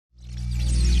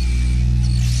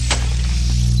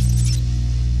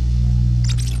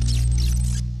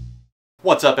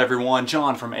What's up everyone,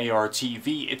 John from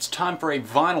ARTV. It's time for a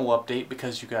vinyl update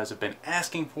because you guys have been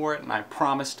asking for it and I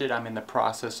promised it. I'm in the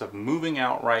process of moving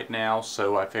out right now,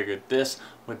 so I figured this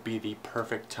would be the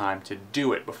perfect time to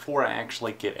do it before I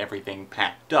actually get everything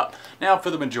packed up. Now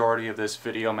for the majority of this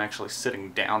video I'm actually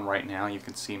sitting down right now. You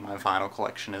can see my vinyl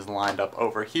collection is lined up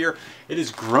over here. It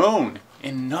has grown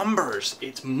in numbers.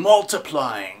 It's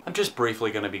multiplying. I'm just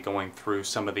briefly going to be going through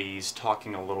some of these,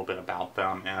 talking a little bit about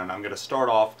them, and I'm going to start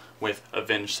off with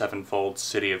Avenged Sevenfold,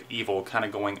 City of Evil, kind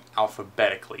of going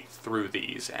alphabetically through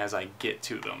these as I get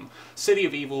to them. City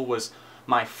of Evil was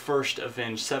my first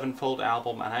Avenged Sevenfold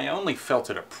album, and I only felt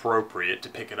it appropriate to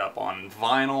pick it up on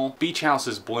vinyl. Beach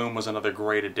House's Bloom was another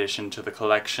great addition to the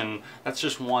collection. That's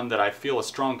just one that I feel a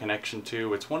strong connection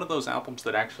to. It's one of those albums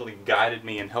that actually guided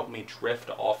me and helped me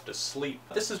drift off to sleep.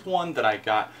 This is one that I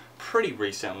got pretty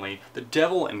recently. The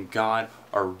Devil and God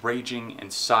Are Raging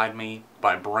Inside Me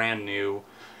by Brand New.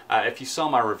 If you saw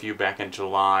my review back in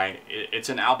July, it's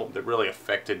an album that really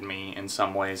affected me in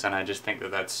some ways, and I just think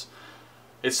that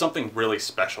it's something really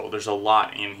special. There's a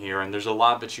lot in here, and there's a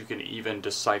lot that you can even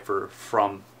decipher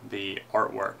from the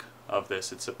artwork of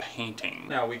this. It's a painting.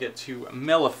 Now we get to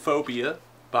Melophobia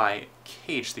by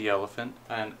Cage the Elephant,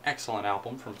 an excellent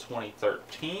album from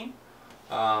 2013.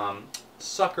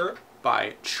 Sucker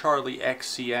by Charlie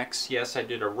XCX. Yes, I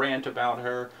did a rant about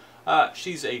her.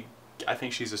 I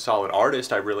think she's a solid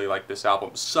artist. I really like this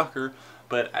album, Sucker,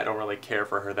 but I don't really care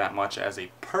for her that much as a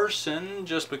person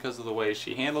just because of the way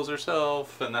she handles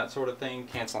herself and that sort of thing,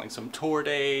 canceling some tour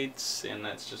dates, and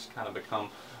that's just kind of become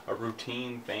a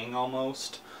routine thing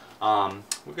almost.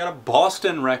 We've got a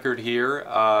Boston record here.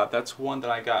 That's one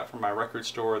that I got from my record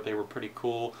store. They were pretty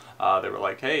cool. They were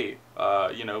like, hey,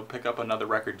 you know, pick up another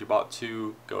record. You bought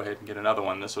two, go ahead and get another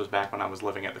one. This was back when I was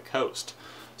living at the coast.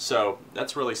 So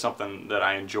that's really something that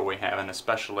I enjoy having,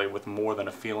 especially with More Than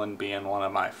a Feeling being one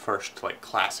of my first like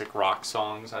classic rock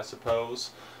songs, I suppose.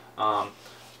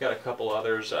 Got a couple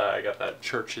others. I got that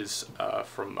Churches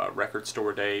from Record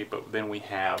Store Day, but then we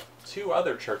have two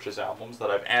other Churches albums that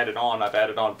I've added on. I've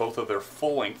added on both of their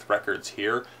full-length records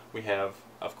here. We have,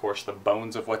 of course, The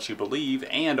Bones of What You Believe,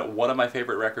 and one of my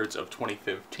favorite records of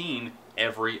 2015,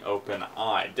 Every Open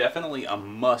Eye. Definitely a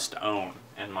must-own,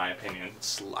 in my opinion.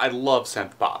 I love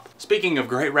synth pop. Speaking of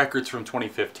great records from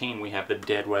 2015, we have the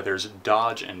Dead Weather's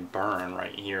Dodge and Burn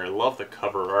right here. I love the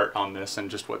cover art on this and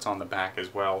just what's on the back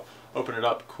as well. Open it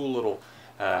up, cool little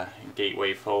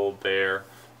gateway fold there.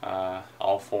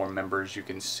 All four members you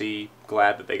can see.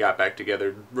 Glad that they got back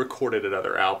together, recorded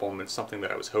another album. It's something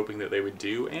that I was hoping that they would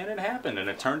do, and it happened, and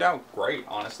it turned out great,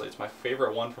 honestly. It's my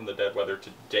favorite one from the Dead Weather to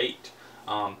date.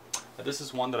 This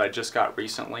is one that I just got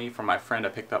recently from my friend. I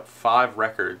picked up 5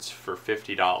 records for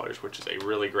 $50, which is a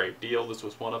really great deal. This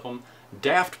was one of them.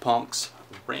 Daft Punk's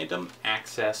Random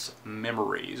Access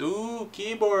Memories. Ooh,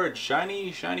 keyboard!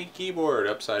 Shiny, shiny keyboard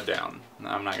upside down.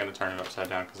 I'm not going to turn it upside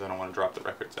down because I don't want to drop the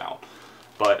records out.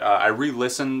 But I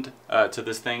re-listened to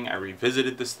this thing, I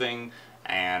revisited this thing,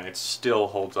 and it still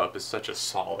holds up. It's such a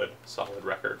solid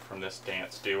record from this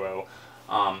dance duo.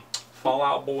 Fall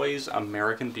Out Boy's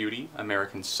American Beauty,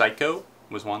 American Psycho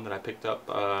was one that I picked up,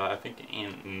 I think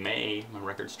in May. My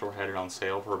record store had it on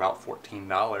sale for about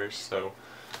 $14, so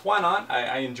why not?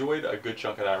 I enjoyed a good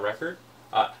chunk of that record.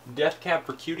 Death Cab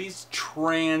for Cutie's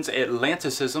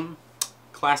Transatlanticism,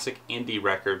 classic indie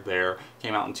record there,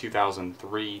 came out in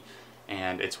 2003.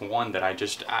 And it's one that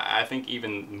I think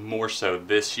even more so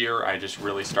this year, I just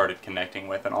really started connecting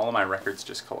with, and all of my records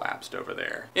just collapsed over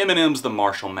there. Eminem's The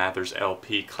Marshall Mathers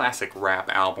LP, classic rap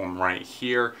album right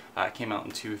here. Came out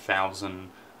in 2000,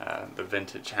 the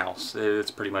Vintage House.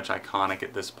 It's pretty much iconic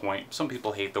at this point. Some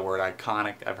people hate the word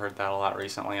iconic. I've heard that a lot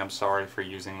recently. I'm sorry for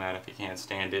using that if you can't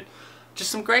stand it.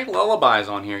 Just some great lullabies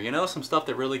on here, you know, some stuff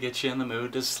that really gets you in the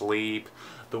mood to sleep.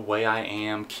 The Way I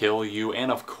Am, Kill You, and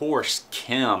of course,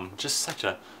 Kim. Just such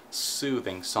a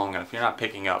soothing song, and if you're not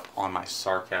picking up on my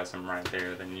sarcasm right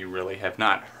there, then you really have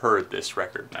not heard this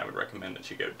record, and I would recommend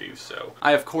that you go do so.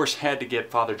 I, of course, had to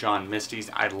get Father John Misty's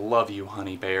I Love You,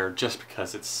 Honey Bear, just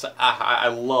because it's, I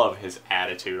love his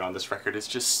attitude on this record. It's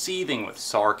just seething with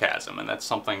sarcasm, and that's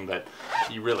something that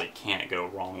you really can't go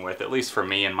wrong with, at least for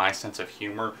me and my sense of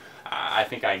humor. I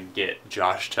think I get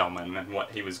Josh Tillman and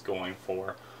what he was going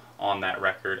for on that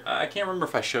record. I can't remember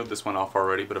if I showed this one off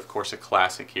already, but of course a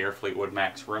classic here, Fleetwood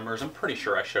Mac's Rumors. I'm pretty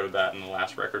sure I showed that in the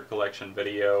last record collection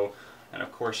video. And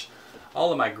of course,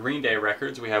 all of my Green Day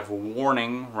records. We have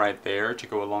Warning right there to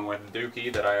go along with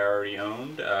Dookie that I already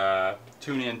owned.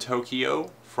 Tune In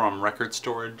Tokyo from Record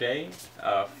Store Day,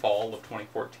 fall of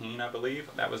 2014, I believe.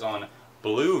 That was on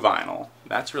blue vinyl.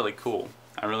 That's really cool.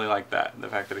 I really like that, the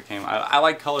fact that it came. I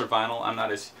like colored vinyl. I'm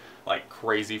not as like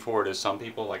crazy for it as some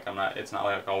people. Like it's not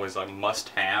like always like must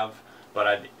have, but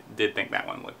I did think that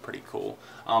one looked pretty cool.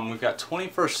 We've got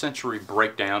 21st Century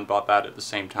Breakdown, bought that at the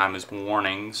same time as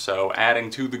Warning, so adding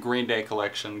to the Green Day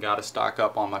collection, got to stock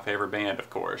up on my favorite band, of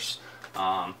course.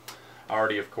 I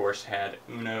already, of course, had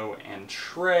Uno and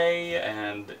Trey,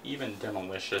 and even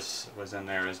Demolicious was in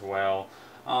there as well.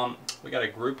 We got a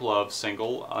Group Love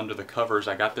single, Under the Covers.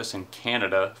 I got this in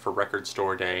Canada for Record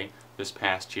Store Day this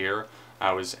past year.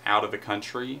 I was out of the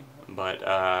country, but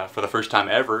for the first time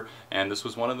ever, and this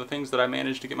was one of the things that I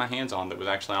managed to get my hands on that was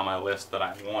actually on my list that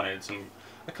I wanted.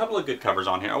 A couple of good covers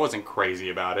on here. I wasn't crazy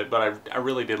about it, but I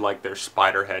really did like their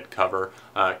Spiderhead cover,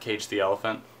 Cage the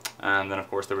Elephant, and then of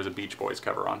course there was a Beach Boys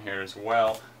cover on here as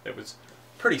well. It was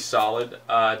pretty solid.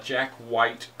 Jack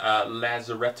White,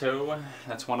 Lazaretto.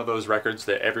 That's one of those records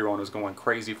that everyone was going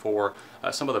crazy for.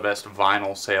 Some of the best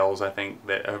vinyl sales, I think,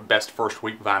 best first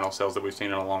week vinyl sales that we've seen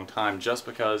in a long time, just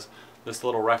because this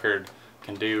little record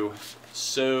can do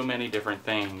so many different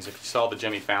things. If you saw the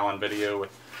Jimmy Fallon video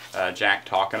with Jack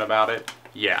talking about it,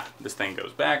 yeah, this thing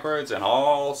goes backwards and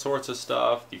all sorts of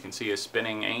stuff. You can see a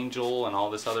spinning angel and all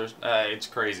this other, it's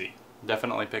crazy.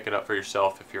 Definitely pick it up for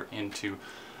yourself if you're into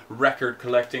record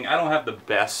collecting. I don't have the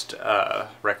best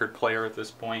record player at this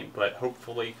point, but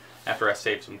hopefully after I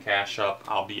save some cash up,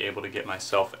 I'll be able to get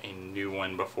myself a new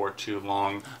one before too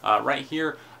long. Right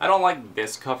here, I don't like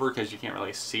this cover because you can't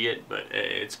really see it, but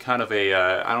it's kind of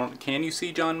a, can you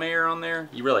see John Mayer on there?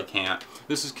 You really can't.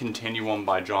 This is Continuum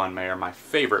by John Mayer, my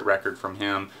favorite record from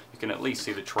him. You can at least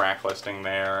see the track listing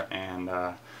there, and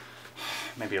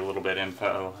maybe a little bit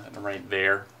info right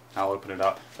there. I'll open it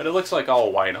up. But it looks like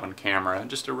all white on camera.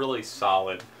 Just a really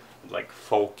solid, like,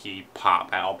 folky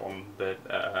pop album that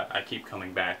I keep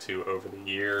coming back to over the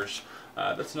years.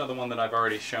 That's another one that I've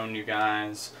already shown you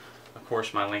guys. Of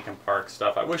course, my Linkin Park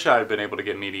stuff. I wish I had been able to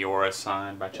get Meteora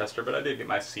signed by Chester, but I did get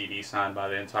my CD signed by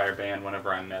the entire band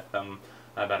whenever I met them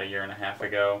about a year and a half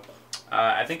ago.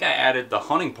 I think I added The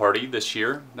Hunting Party this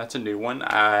year. That's a new one.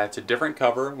 It's a different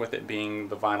cover with it being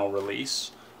the vinyl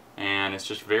release. And it's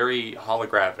just very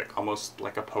holographic, almost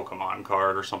like a Pokemon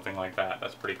card or something like that.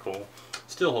 That's pretty cool.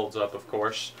 Still holds up, of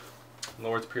course.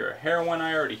 Lord's Pure Heroin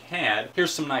I already had.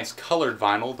 Here's some nice colored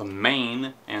vinyl, The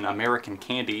Maine and American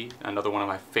Candy, another one of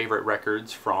my favorite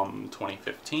records from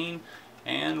 2015.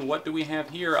 And what do we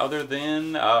have here other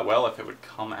than, well, if it would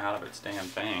come out of its damn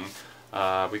thing,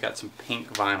 we got some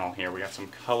pink vinyl here. We got some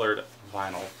colored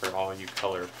vinyl for all you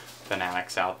color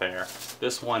fanatics out there.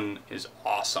 This one is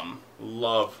awesome.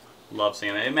 Love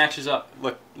seeing it. It matches up.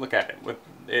 Look at it.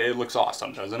 It looks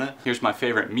awesome, doesn't it? Here's my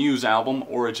favorite Muse album,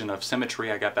 Origin of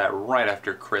Symmetry. I got that right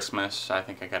after Christmas. I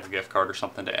think I got a gift card or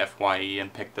something to FYE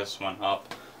and picked this one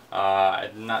up.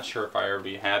 I'm not sure if I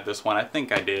already had this one. I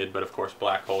think I did, but of course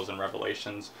Black Holes and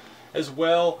Revelations as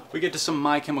well. We get to some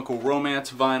My Chemical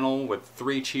Romance vinyl with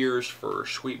 3 Cheers for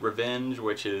Sweet Revenge,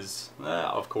 which is,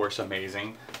 of course,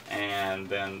 amazing. And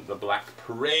then the Black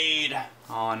Parade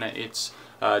on its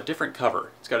different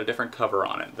cover. It's got a different cover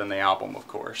on it than the album, of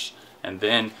course. And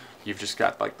then you've just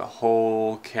got like the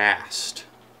whole cast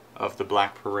of the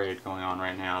Black Parade going on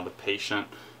right now. The Patient,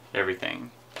 everything.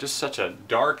 Just such a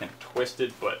dark and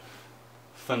twisted, but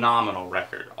phenomenal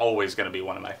record. Always going to be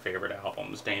one of my favorite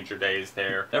albums. Danger Days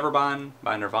there. Nevermind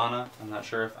by Nirvana. I'm not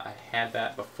sure if I had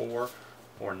that before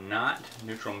or not.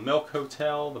 Neutral Milk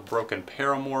Hotel. The Broken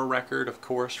Paramore record, of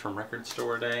course, from Record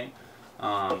Store Day.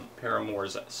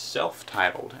 Paramore's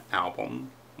self-titled album.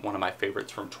 One of my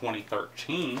favorites from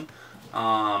 2013.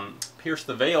 Pierce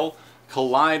the Veil.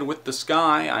 Collide with the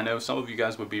Sky. I know some of you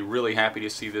guys would be really happy to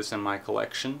see this in my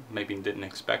collection. Maybe didn't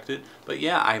expect it. But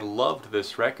yeah, I loved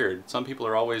this record. Some people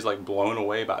are always like blown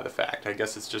away by the fact. I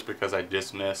guess it's just because I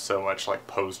dismiss so much like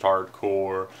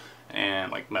post-hardcore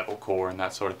and like metalcore and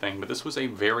that sort of thing. But this was a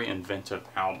very inventive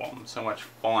album. So much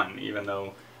fun, even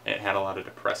though it had a lot of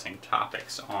depressing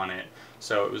topics on it.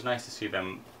 So it was nice to see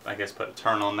them, I guess, put a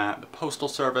turn on that. The Postal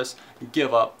Service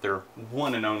give up their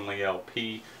one and only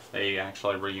LP. They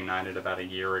actually reunited about a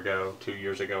year ago, 2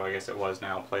 years ago I guess it was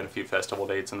now, played a few festival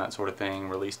dates and that sort of thing,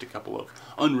 released a couple of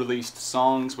unreleased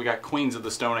songs. We got Queens of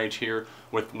the Stone Age here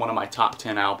with one of my top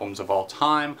 10 albums of all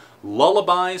time,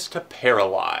 Lullabies to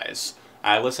Paralyze.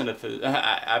 I listen to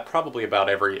I probably about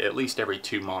at least every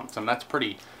 2 months, and that's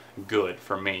pretty good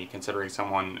for me, considering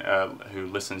someone who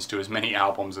listens to as many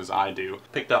albums as I do.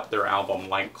 Picked up their album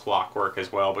Like Clockwork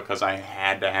as well because I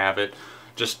had to have it.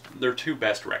 Just their 2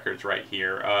 best records right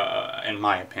here, in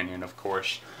my opinion, of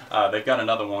course. They've got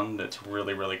another one that's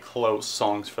really, really close,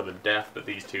 Songs for the Deaf, but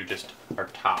these 2 just are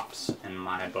tops in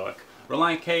my book.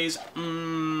 Reliant K's,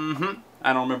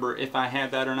 I don't remember if I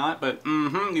had that or not, but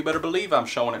you better believe I'm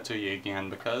showing it to you again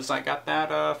because I got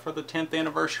that for the 10th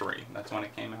anniversary. That's when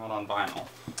it came out on vinyl,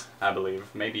 I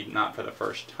believe. Maybe not for the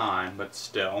first time, but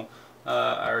still.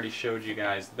 I already showed you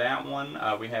guys that one.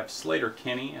 We have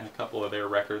Slater-Kinney and a couple of their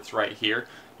records right here.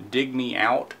 Dig Me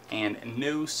Out and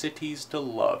No Cities to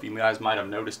Love. You guys might have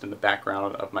noticed in the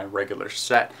background of my regular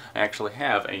set, I actually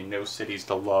have a No Cities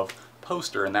to Love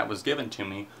poster, and that was given to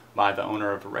me by the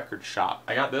owner of a record shop.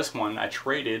 I got this one. I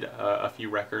traded a few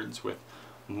records with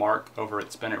Mark over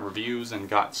at Spin It Reviews and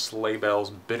got Sleigh Bells'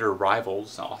 Bitter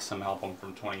Rivals, awesome album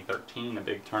from 2013, a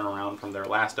big turnaround from their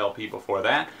last LP before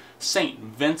that. St.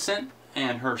 Vincent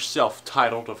and her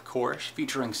self-titled, of course,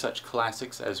 featuring such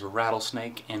classics as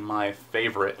Rattlesnake and my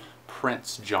favorite,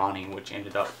 Prince Johnny, which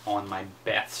ended up on my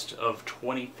best of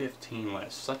 2015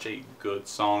 list. Such a good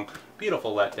song.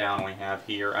 Beautiful letdown we have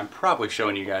here. I'm probably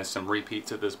showing you guys some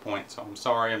repeats at this point, so I'm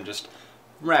sorry. I'm just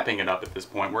wrapping it up at this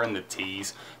point. We're in the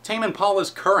tease. Tame Impala's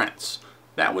Currents.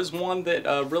 That was one that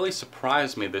really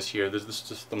surprised me this year. This is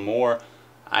just the more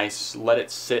I let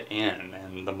it sit in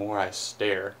and the more I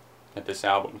stare at this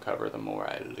album cover, the more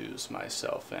I lose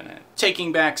myself in it.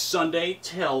 Taking Back Sunday,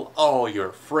 Tell All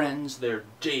Your Friends, their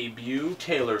debut,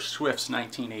 Taylor Swift's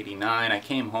 1989. I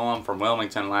came home from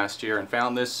Wilmington last year and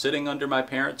found this sitting under my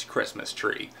parents' Christmas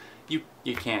tree.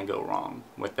 You can't go wrong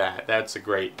with that. That's a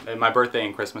great... My birthday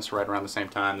and Christmas were right around the same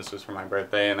time. This was for my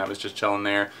birthday, and I was just chilling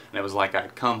there, and it was like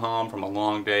I'd come home from a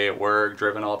long day at work,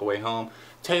 driven all the way home.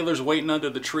 Taylor's waiting under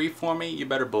the tree for me. You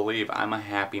better believe I'm a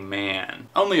happy man.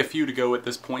 Only a few to go at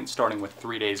this point, starting with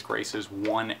 3 Days Grace's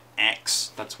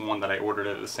 1X. That's one that I ordered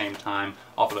at the same time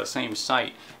off of the same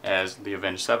site as the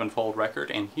Avenged Sevenfold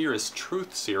record. And here is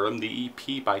Truth Serum, the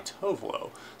EP by Tovlo.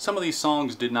 Some of these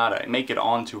songs did not make it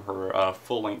onto her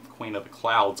full-length Queen of the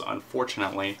Clouds,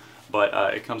 unfortunately,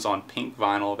 but it comes on pink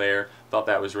vinyl there. Thought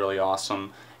that was really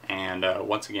awesome. And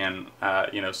once again,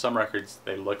 you know, some records,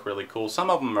 they look really cool. Some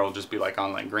of them will just be like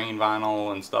on like green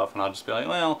vinyl and stuff, and I'll just be like,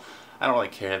 well, I don't really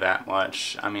care that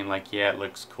much. I mean, like, yeah, it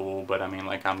looks cool, but I mean,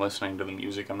 like, I'm listening to the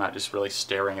music. I'm not just really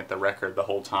staring at the record the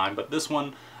whole time. But this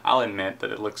one, I'll admit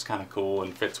that it looks kind of cool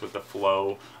and fits with the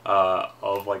flow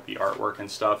of like the artwork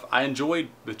and stuff. I enjoyed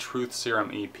the Truth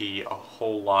Serum EP a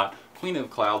whole lot. Queen of the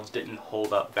Clouds didn't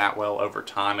hold up that well over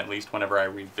time, at least whenever I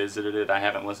revisited it. I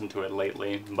haven't listened to it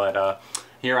lately, but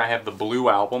here I have the Blue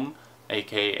Album,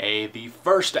 aka the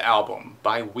first album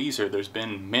by Weezer. There's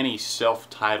been many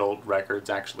self-titled records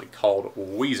actually called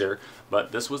Weezer,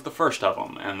 but this was the first of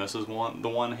them, and this is the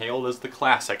one hailed as the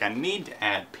classic. I need to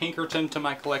add Pinkerton to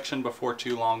my collection before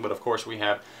too long, but of course we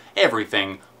have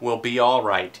Everything Will Be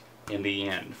Alright in the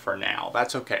end for now.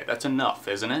 That's okay. That's enough,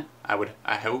 isn't it?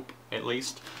 I hope, at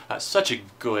least. Such a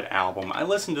good album. I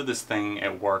listened to this thing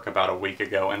at work about a week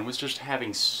ago and was just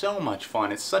having so much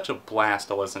fun. It's such a blast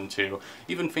to listen to.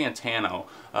 Even Fantano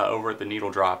over at the Needle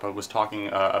Drop was talking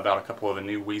about a couple of the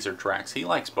new Weezer tracks. He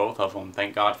likes both of them,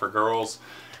 Thank God for Girls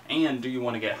and Do You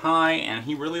Want to Get High, and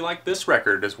he really liked this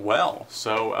record as well.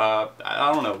 So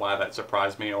I don't know why that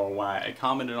surprised me or why I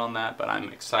commented on that, but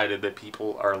I'm excited that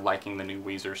people are liking the new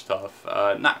Weezer stuff.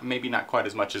 Maybe not quite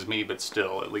as much as me, but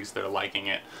still, at least they're liking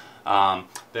it.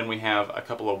 Then we have a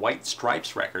couple of White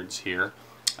Stripes records here,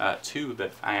 two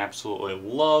that I absolutely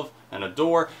love and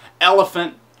adore.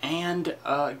 Elephant and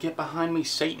Get Behind Me,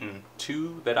 Satan,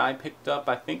 two that I picked up,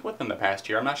 I think, within the past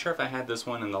year. I'm not sure if I had this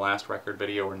one in the last record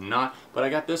video or not, but I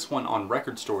got this one on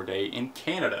Record Store Day in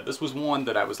Canada. This was one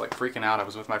that I was like freaking out. I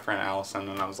was with my friend Allison,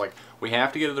 and I was like, we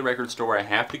have to get to the record store. I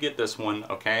have to get this one,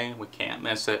 okay? We can't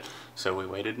miss it. So we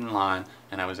waited in line,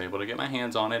 and I was able to get my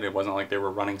hands on it. It wasn't like they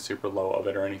were running super low of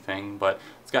it or anything, but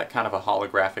it's got kind of a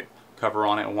holographic cover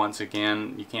on it. Once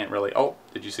again, you can't really... Oh,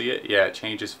 did you see it? Yeah, it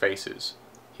changes faces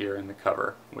here in the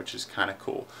cover, which is kind of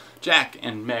cool. Jack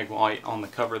and Meg White on the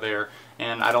cover there,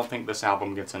 and I don't think this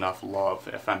album gets enough love,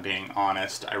 if I'm being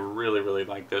honest. I really, really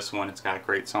like this one. It's got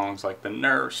great songs like The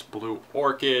Nurse, Blue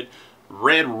Orchid,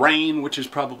 Red Rain, which is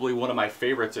probably one of my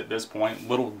favorites at this point,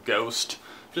 Little Ghost.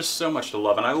 Just so much to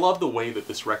love, and I love the way that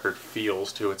this record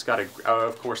feels, too. It's got a,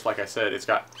 of course, like I said, it's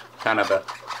got kind of a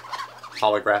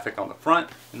holographic on the front,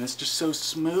 and it's just so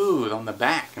smooth on the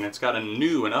back, and it's got a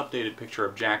new and updated picture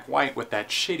of Jack White with that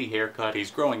shitty haircut.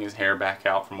 He's growing his hair back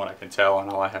out from what I can tell,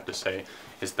 and all I have to say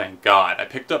is thank God. I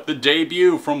picked up the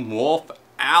debut from Wolf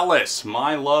Alice,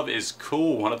 My Love Is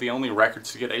Cool, one of the only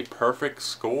records to get a perfect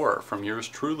score from yours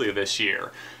truly this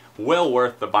year. Well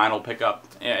worth the vinyl pickup.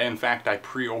 In fact, I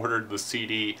pre-ordered the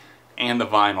CD and the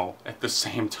vinyl at the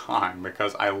same time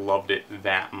because I loved it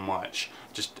that much.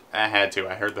 I had to.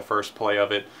 I heard the first play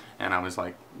of it and I was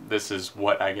like, this is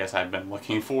what I guess I've been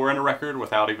looking for in a record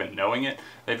without even knowing it.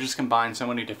 They've just combined so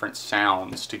many different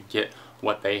sounds to get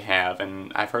what they have,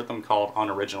 and I've heard them called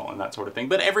unoriginal and that sort of thing,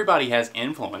 but everybody has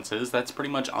influences. That's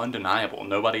pretty much undeniable.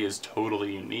 Nobody is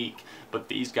totally unique, but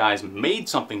these guys made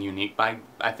something unique by,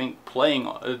 I think, playing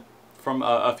from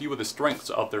a few of the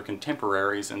strengths of their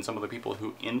contemporaries and some of the people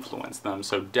who influenced them.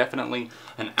 So definitely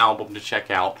an album to check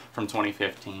out from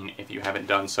 2015 if you haven't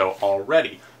done so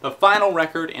already. The final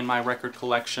record in my record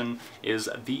collection is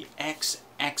the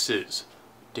XX's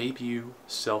debut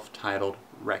self-titled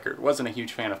record. Wasn't a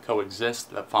huge fan of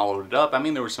Coexist that followed it up. I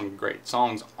mean, there were some great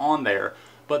songs on there,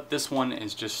 but this one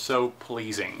is just so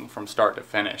pleasing from start to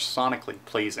finish, sonically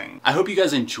pleasing. I hope you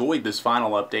guys enjoyed this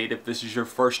final update. If this is your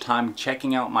first time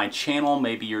checking out my channel,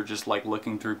 maybe you're just like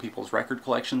looking through people's record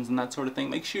collections and that sort of thing,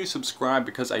 make sure you subscribe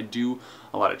because I do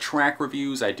a lot of track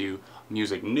reviews, I do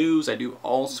music news, I do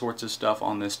all sorts of stuff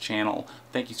on this channel.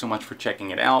 Thank you so much for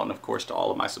checking it out, and of course to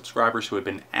all of my subscribers who have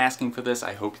been asking for this,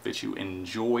 I hope that you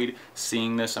enjoyed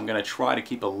seeing this. I'm going to try to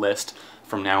keep a list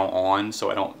from now on so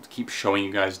I don't keep showing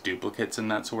you guys duplicates and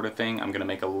that sort of thing. I'm going to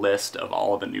make a list of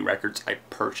all of the new records I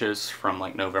purchased from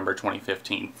like November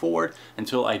 2015 forward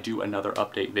until I do another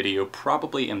update video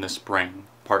probably in the spring.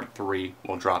 Part 3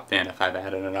 will drop then if I've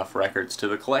added enough records to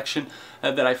the collection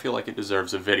that I feel like it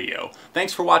deserves a video.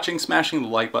 Thanks for watching, smashing the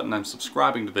like button, and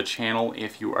subscribing to the channel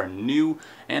if you are new.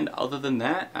 And other than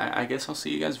that, I guess I'll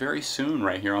see you guys very soon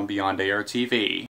right here on Beyond ARTV.